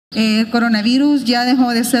El coronavirus ya dejó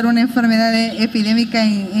de ser una enfermedad epidémica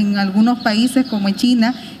en algunos países como en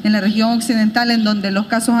China, en la región occidental, en donde los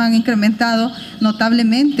casos han incrementado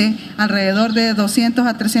notablemente, alrededor de 200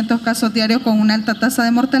 a 300 casos diarios con una alta tasa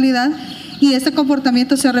de mortalidad. Y este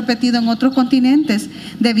comportamiento se ha repetido en otros continentes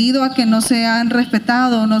debido a que no se han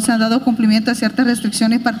respetado, no se han dado cumplimiento a ciertas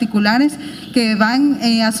restricciones particulares que van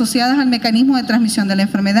asociadas al mecanismo de transmisión de la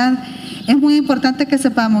enfermedad. Es muy importante que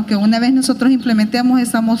sepamos que una vez nosotros implementemos,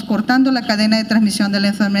 estamos cortando la cadena de transmisión de la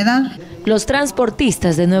enfermedad. Los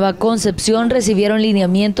transportistas de Nueva Concepción recibieron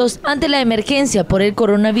lineamientos ante la emergencia por el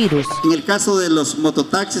coronavirus. En el caso de los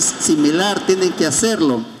mototaxis, similar, tienen que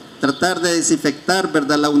hacerlo. Tratar de desinfectar,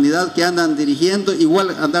 ¿verdad?, la unidad que andan dirigiendo,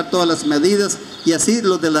 igual andar todas las medidas, y así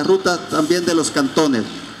los de la ruta también de los cantones.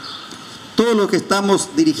 Todo lo que estamos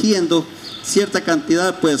dirigiendo, cierta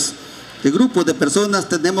cantidad pues de grupos de personas,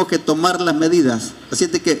 tenemos que tomar las medidas. Así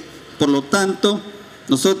de que, por lo tanto,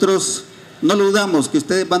 nosotros no lo dudamos que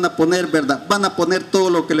ustedes van a poner, ¿verdad?, van a poner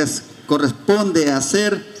todo lo que les corresponde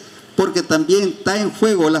hacer, porque también está en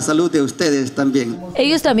juego la salud de ustedes también.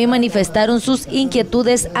 Ellos también manifestaron sus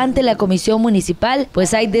inquietudes ante la comisión municipal,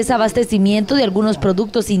 pues hay desabastecimiento de algunos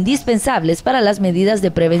productos indispensables para las medidas de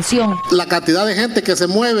prevención. La cantidad de gente que se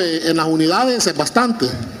mueve en las unidades es bastante,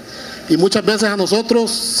 y muchas veces a nosotros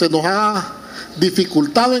se nos ha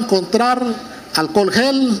dificultado encontrar alcohol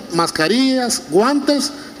gel, mascarillas,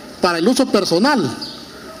 guantes para el uso personal,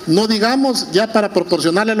 no digamos ya para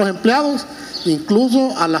proporcionarle a los empleados,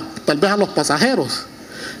 incluso tal vez a los pasajeros.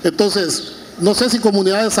 Entonces, no sé si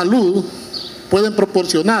comunidades de salud pueden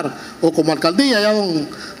proporcionar, o como alcaldía, ya don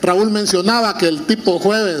Raúl mencionaba que el tipo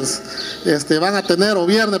jueves van a tener, o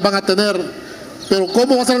viernes van a tener, pero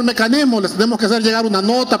 ¿cómo va a ser el mecanismo? Les tenemos que hacer llegar una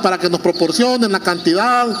nota para que nos proporcionen la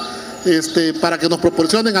cantidad, para que nos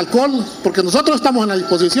proporcionen alcohol, porque nosotros estamos en la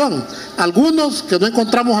disposición. Algunos que no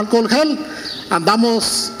encontramos alcohol gel,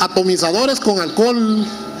 andamos atomizadores con alcohol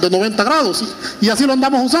de 90 grados, y así lo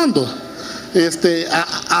andamos usando,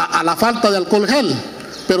 a la falta de alcohol gel.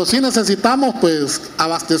 Pero sí necesitamos pues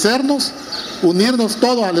abastecernos, unirnos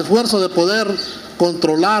todos al esfuerzo de poder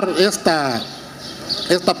controlar esta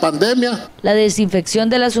pandemia. La desinfección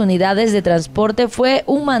de las unidades de transporte fue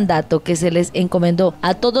un mandato que se les encomendó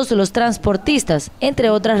a todos los transportistas, entre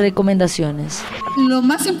otras recomendaciones. Lo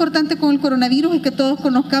más importante con el coronavirus es que todos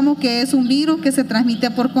conozcamos que es un virus que se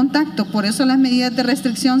transmite por contacto, por eso las medidas de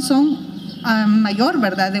restricción son mayor,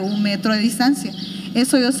 ¿verdad?, de 1 metro de distancia.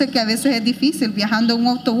 Eso yo sé que a veces es difícil, viajando en un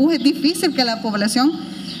autobús es difícil que la población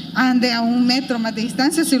ande a 1 metro más de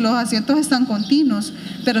distancia si los asientos están continuos,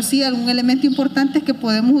 pero sí algún elemento importante es que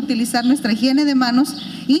podemos utilizar nuestra higiene de manos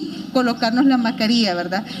y colocarnos la mascarilla,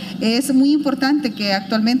 ¿verdad? Es muy importante que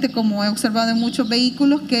actualmente, como he observado en muchos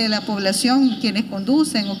vehículos, que la población, quienes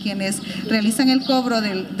conducen o quienes realizan el cobro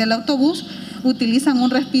del autobús, utilizan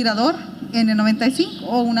un respirador N95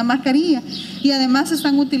 o una mascarilla, y además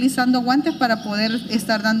están utilizando guantes para poder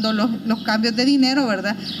estar dando los cambios de dinero,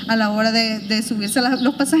 ¿verdad?, a la hora de subirse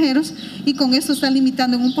los pasajeros, y con eso está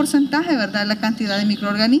limitando en un porcentaje, ¿verdad?, la cantidad de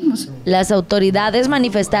microorganismos. Las autoridades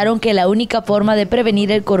manifestaron que la única forma de prevenir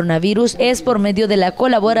el coronavirus es por medio de la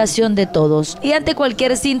colaboración de todos, y ante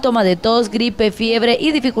cualquier síntoma de tos, gripe, fiebre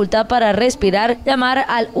y dificultad para respirar, llamar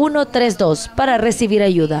al 132 para recibir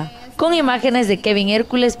ayuda. Con imágenes de Kevin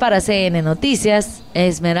Hércules para CN Noticias,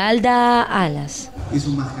 Esmeralda Alas. Y su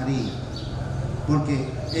mascarilla, porque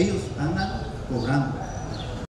ellos andan cobrando.